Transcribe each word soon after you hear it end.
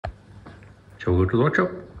Shall we go to the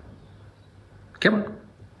workshop? Come on.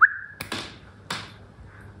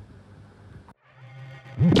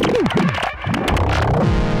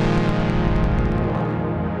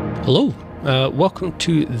 Hello, welcome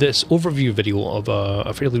to this overview video of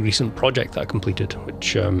a fairly recent project that I completed,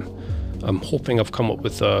 which I'm hoping I've come up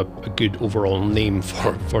with a good overall name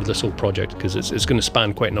for this whole project, because it's going to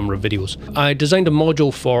span quite a number of videos. I designed a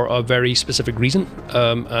module for a very specific reason,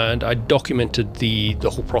 and I documented the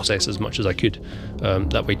whole process as much as I could,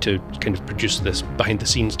 that way to kind of produce this behind the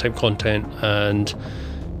scenes type content, and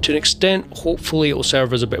to an extent, hopefully it will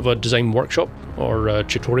serve as a bit of a design workshop or a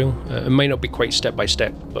tutorial. It might not be quite step by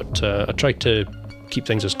step, but I tried to keep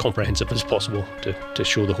things as comprehensive as possible to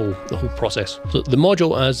show the whole process. So the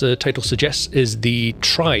module, as the title suggests, is the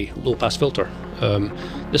tràigh low pass filter.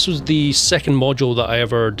 This was the second module that I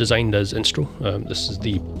ever designed as Instruō. This is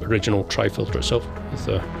the original tràigh filter itself with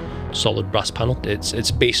a solid brass panel. It's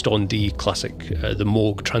based on the classic the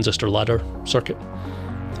Moog transistor ladder circuit.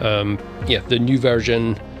 Yeah, the new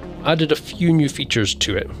version added a few new features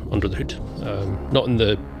to it under the hood, not in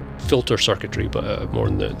the filter circuitry, but more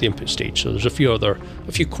in the input stage. So there's a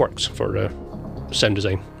few quirks for sound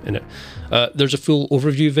design in it. There's a full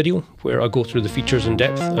overview video where I go through the features in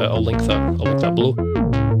depth. I'll link that below.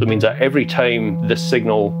 That means that every time this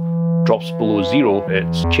signal drops below 0,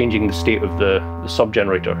 it's changing the state of the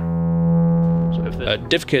sub-generator. So if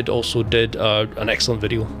DivKid also did an excellent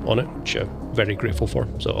video on it, which I'm very grateful for,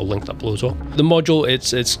 so I'll link that below as well. The module,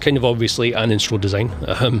 it's kind of obviously an Instruō design.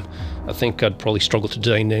 I think I'd probably struggle to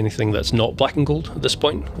design anything that's not black and gold at this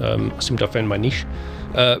point. I seem to have found my niche.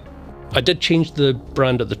 I did change the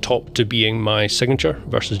brand at the top to being my signature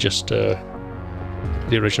versus just the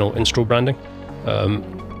original Instruō branding.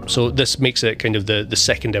 So this makes it kind of the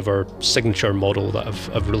second ever signature model that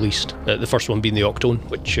I've released. The first one being the Octone,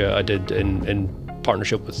 which I did in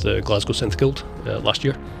partnership with the Glasgow Synth Guild last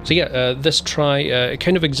year. So yeah, this tràigh, it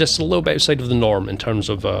kind of exists a little bit outside of the norm in terms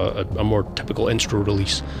of a more typical Instruō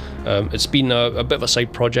release. It's been a bit of a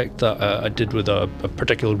side project that I did with a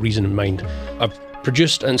particular reason in mind. I've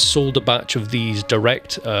produced and sold a batch of these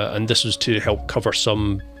direct, and this was to help cover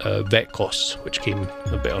some vet costs, which came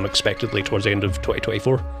a bit unexpectedly towards the end of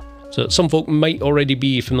 2024. So some folk might already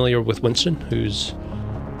be familiar with Winston, who's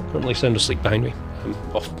currently sound asleep behind me,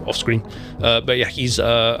 off screen. But yeah, he's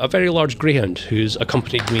a very large greyhound who's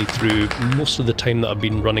accompanied me through most of the time that I've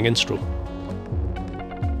been running Instruō.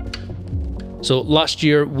 So last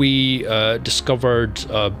year we discovered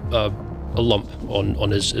a lump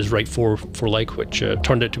on his right foreleg, which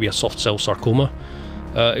turned out to be a soft cell sarcoma.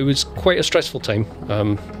 It was quite a stressful time.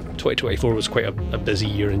 2024 was quite a busy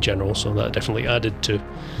year in general, so that definitely added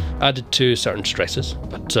to certain stresses.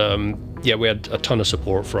 But yeah, we had a ton of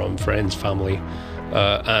support from friends, family,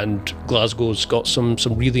 and Glasgow's got some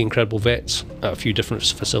really incredible vets at a few different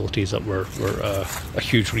facilities that were a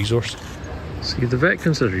huge resource. See, the vet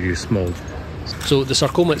considered you small. So the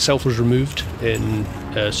sarcoma itself was removed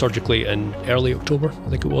surgically in early October, I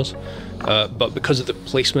think it was. But because of the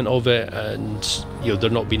placement of it, and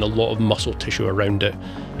there not being a lot of muscle tissue around it,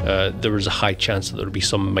 there was a high chance that there would be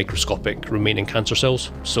some microscopic remaining cancer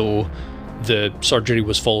cells. So the surgery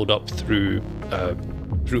was followed up through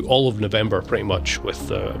all of November, pretty much,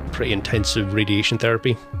 with a pretty intensive radiation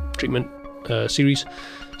therapy treatment series.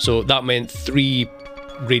 So that meant 3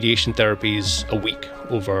 radiation therapies a week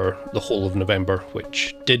over the whole of November,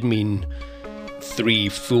 which did mean 3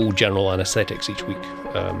 full general anaesthetics each week,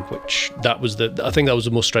 which I think that was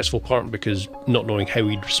the most stressful part, because not knowing how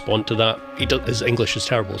he'd respond to that. His English is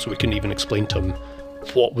terrible, so we couldn't even explain to him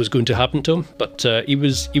what was going to happen to him, but he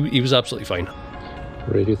was absolutely fine.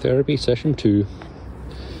 Radiotherapy session 2.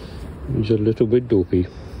 He's a little bit dopey.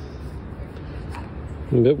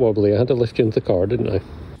 A bit wobbly. I had to lift you into the car, didn't I?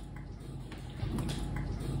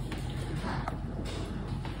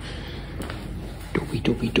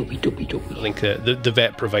 Dopey. I think the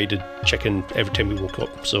vet provided chicken every time we woke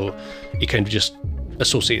up, so he kind of just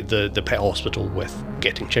associated the pet hospital with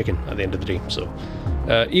getting chicken at the end of the day. So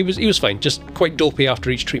he was fine, just quite dopey after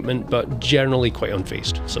each treatment, but generally quite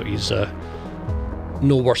unfazed. So he's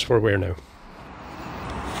no worse for wear now.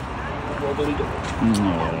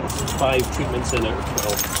 No. 5 treatments in out of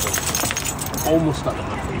 12, so almost at the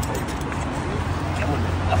halfway point. Come on,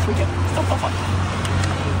 off we get. Stop.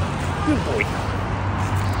 Good boy.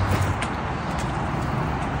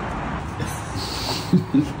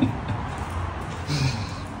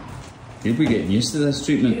 You'll be getting used to this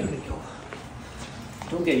treatment. There we go.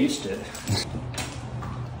 Don't get used to it.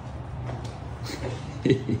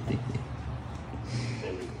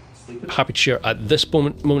 Happy to share at this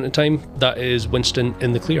moment in time, that is Winston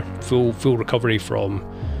in the clear. Full recovery from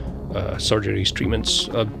surgeries, treatments.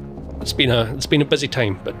 It's been a busy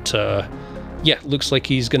time, but yeah, looks like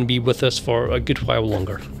he's going to be with us for a good while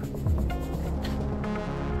longer.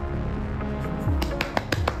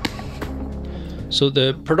 So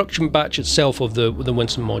the production batch itself of the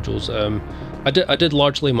Winston modules, I did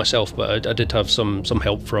largely myself, but I did have some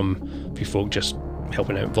help from a few folk just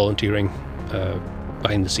helping out, volunteering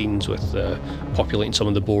behind the scenes with populating some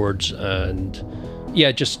of the boards, and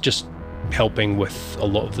yeah, just helping with a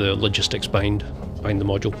lot of the logistics behind the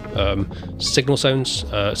module. Signal Sounds,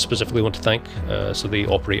 specifically want to thank, so they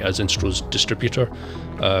operate as Instruō's distributor.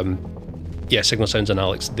 Yeah, Signal Sounds and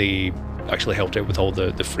Alex, they actually helped out with all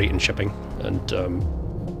the freight and shipping, and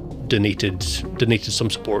donated some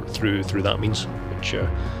support through that means, which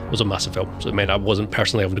was a massive help. So it meant I wasn't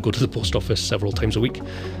personally having to go to the post office several times a week,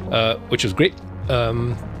 which was great.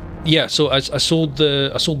 Yeah, so I sold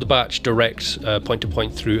the batch direct, point to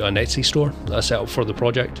point, through an Etsy store that I set up for the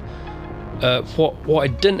project. What I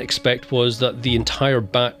didn't expect was that the entire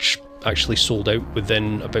batch actually sold out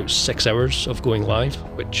within about 6 hours of going live,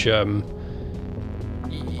 which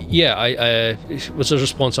yeah, it was a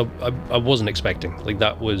response I wasn't expecting. Like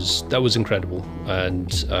that was incredible,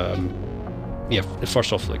 and yeah,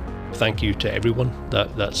 first off, like, thank you to everyone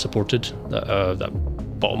that supported, that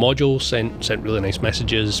bought a module, sent really nice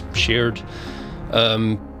messages, shared.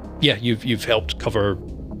 Yeah, you've helped cover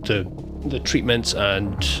the treatments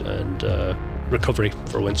and recovery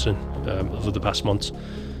for Winston over the past months.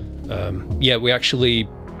 Yeah, we actually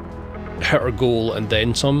hit our goal and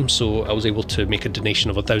then some, so I was able to make a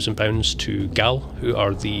donation of £1,000 to GAL, who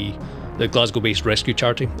are the Glasgow-based rescue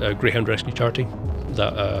charity, greyhound rescue charity,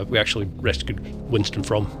 that we actually rescued Winston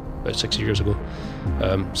from about 6 years ago.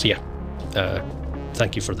 So yeah,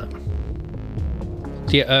 thank you for that.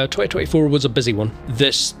 So yeah, 2024 was a busy one.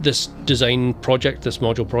 This design project, this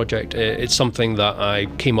module project, it's something that I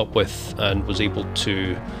came up with and was able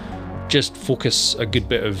to just focus a good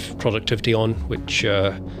bit of productivity on, which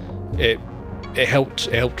it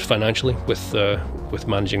helped financially with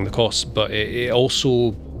managing the costs, but it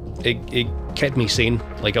also kept me sane.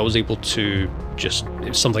 Like, I was able to just,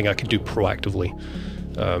 it's something I could do proactively,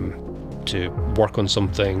 to work on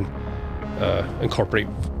something, incorporate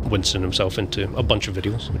Winston himself into a bunch of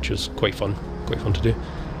videos, which is quite fun to do.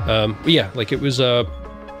 But yeah, like, it was a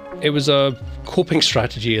coping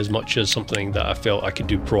strategy as much as something that I felt I could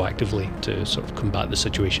do proactively to sort of combat the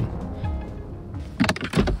situation.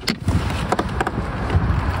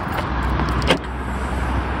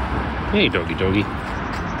 Hey, doggy.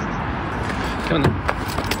 Come on then.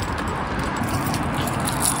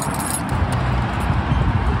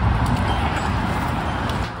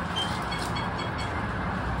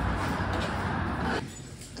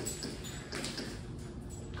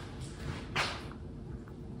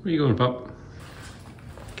 Where are you going, pup?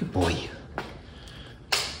 Good boy.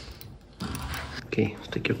 Okay, let's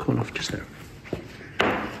take your cone off just there.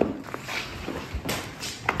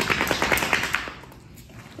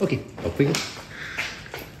 Okay, up we go.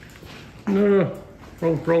 No,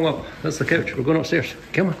 wrong up. That's the couch. We're going upstairs.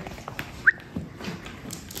 Come on.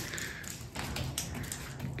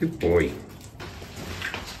 Good boy.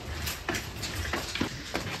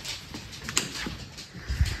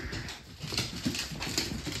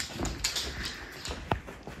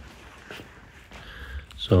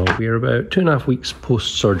 So we're about 2.5 weeks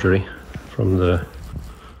post-surgery from the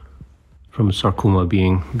sarcoma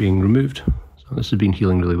being removed. So this has been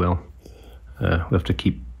healing really well. We have to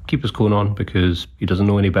keep his cone on because he doesn't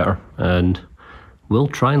know any better, and we'll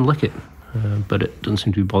try and lick it, but it doesn't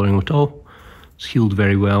seem to be bothering him at all. It's healed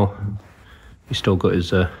very well. He's still got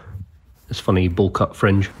his funny bowl cut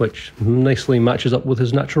fringe, which nicely matches up with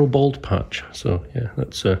his natural bald patch. So yeah,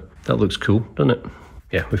 that looks cool, doesn't it?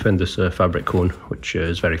 Yeah, we found this fabric cone, which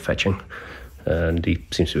is very fetching, and he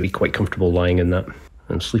seems to be quite comfortable lying in that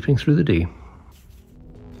and sleeping through the day.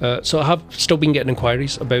 So I have still been getting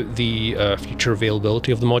inquiries about the future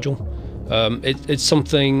availability of the module. It's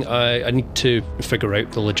something I need to figure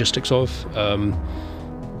out the logistics of,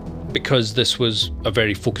 because this was a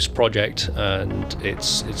very focused project, and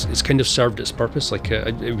it's kind of served its purpose. Like,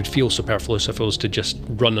 it would feel superfluous if I was to just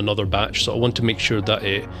run another batch. So I want to make sure that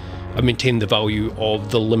I maintain the value of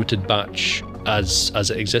the limited batch as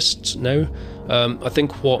it exists now. I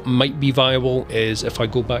think what might be viable is if I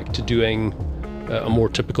go back to doing a more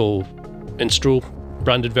typical Instruō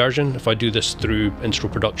branded version. If I do this through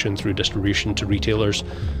Instruō production, through distribution to retailers,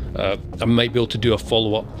 I might be able to do a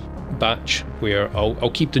follow-up batch where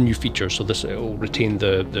I'll keep the new features, so this will retain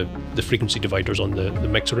the frequency dividers on the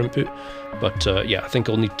mixer input. But yeah, I think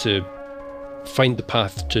I'll need to find the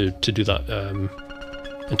path to do that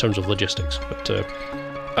in terms of logistics. But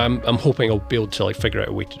I'm hoping I'll be able to like figure out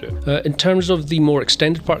a way to do it. In terms of the more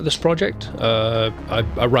extended part of this project,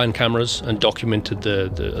 I ran cameras and documented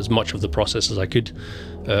as much of the process as I could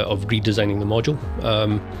of redesigning the module.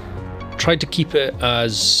 Tried to keep it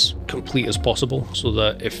as complete as possible so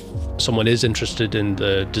that if someone is interested in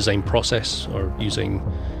the design process or using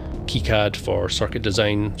KiCad for circuit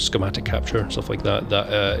design, schematic capture, stuff like that,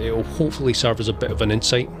 it will hopefully serve as a bit of an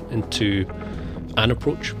insight into an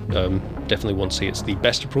approach. Definitely won't say it's the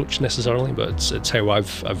best approach necessarily, but it's how I've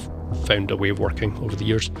found a way of working over the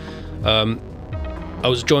years. I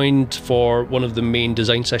was joined for one of the main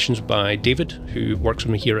design sessions by David, who works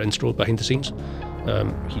with me here at Instruō behind the scenes.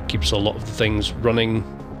 He keeps a lot of the things running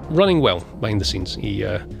well behind the scenes. He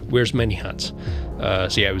wears many hats.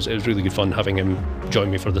 So yeah, it was really good fun having him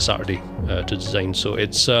join me for the Saturday to design. So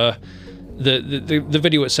it's the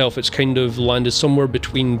video itself, it's kind of landed somewhere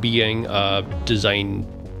between being a design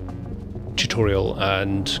tutorial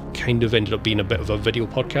and kind of ended up being a bit of a video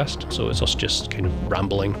podcast. So it's us just kind of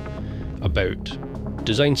rambling about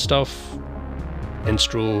design stuff,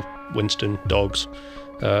 Instruō, Winston, dogs.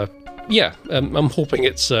 Yeah, I'm hoping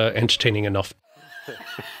it's entertaining enough.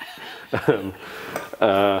 I'm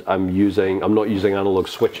not using analog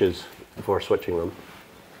switches before switching them.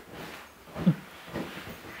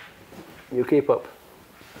 You okay, pup?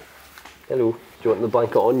 Hello. Do you want the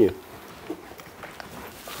blanket on you?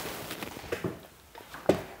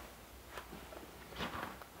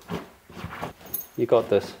 You got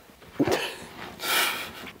this.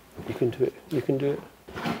 You can do it. You can do it.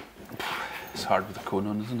 It's hard with the cone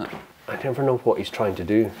on, isn't it? I never know what he's trying to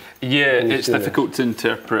do. Yeah, it's difficult to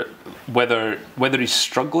interpret whether he's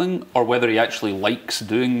struggling or whether he actually likes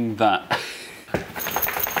doing that.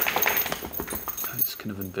 It's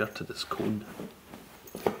kind of inverted, this cone.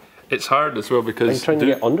 It's hard as well because... Are you trying to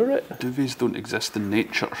get under it? Duvets don't exist in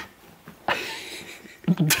nature.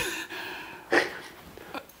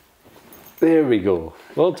 There we go.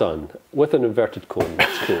 Well done. With an inverted cone.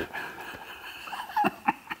 That's cool.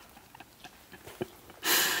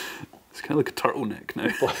 It's kind of like a turtleneck now.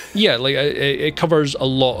 Yeah, like it covers a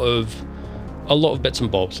lot of bits and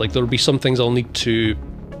bobs. Like there'll be some things I'll need to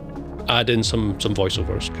add in some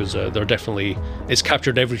voiceovers because they're definitely, it's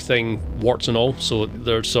captured everything warts and all. So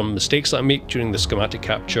there's some mistakes that I make during the schematic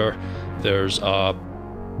capture. There's a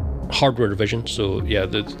hardware revision. So yeah,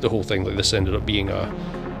 the whole thing, like this ended up being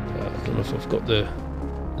I don't know if I've got the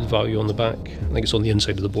value on the back. I think it's on the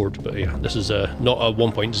inside of the board, but yeah, this is not a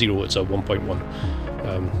 1.0, it's a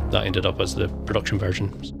 1.1. That ended up as the production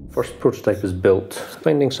version. First prototype is built,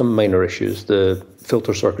 finding some minor issues. The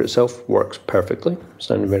filter circuit itself works perfectly,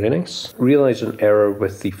 sounding very nice. Realised an error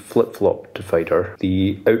with the flip-flop divider.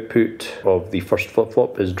 The output of the first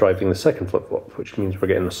flip-flop is driving the second flip-flop, which means we're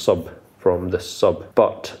getting a sub from this sub,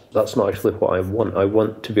 but that's not actually what I want. I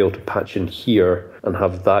want to be able to patch in here and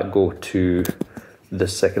have that go to the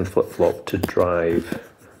second flip-flop to drive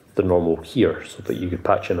the normal here, so that you could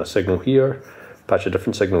patch in a signal here, patch a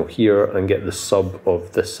different signal here, and get the sub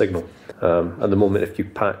of this signal. At the moment, if you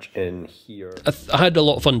patch in here... I had a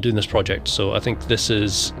lot of fun doing this project, so I think this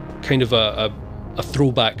is kind of a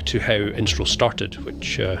throwback to how Instruō started,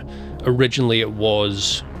 which originally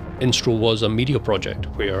Instruō was a media project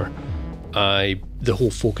where the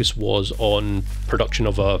whole focus was on production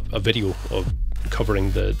of a video of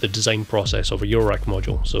covering the design process of a Eurorack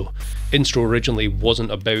module. So Instruō originally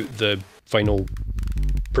wasn't about the final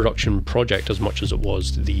production project as much as it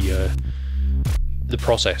was the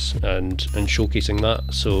process and showcasing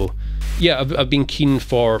that. So yeah, I've been keen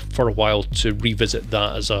for a while to revisit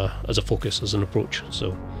that as a focus, as an approach.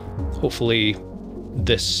 So hopefully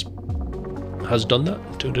this has done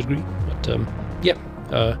that to a degree. But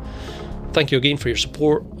yeah. Thank you again for your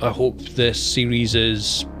support. I hope this series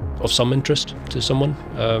is of some interest to someone.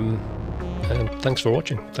 And thanks for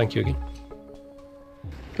watching. Thank you again.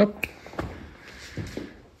 Up.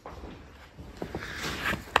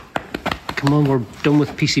 Come on, we're done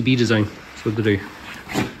with PCB design. That's what to do.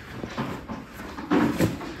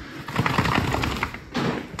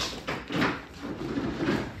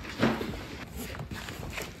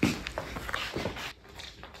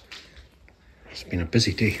 It's been a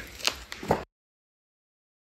busy day.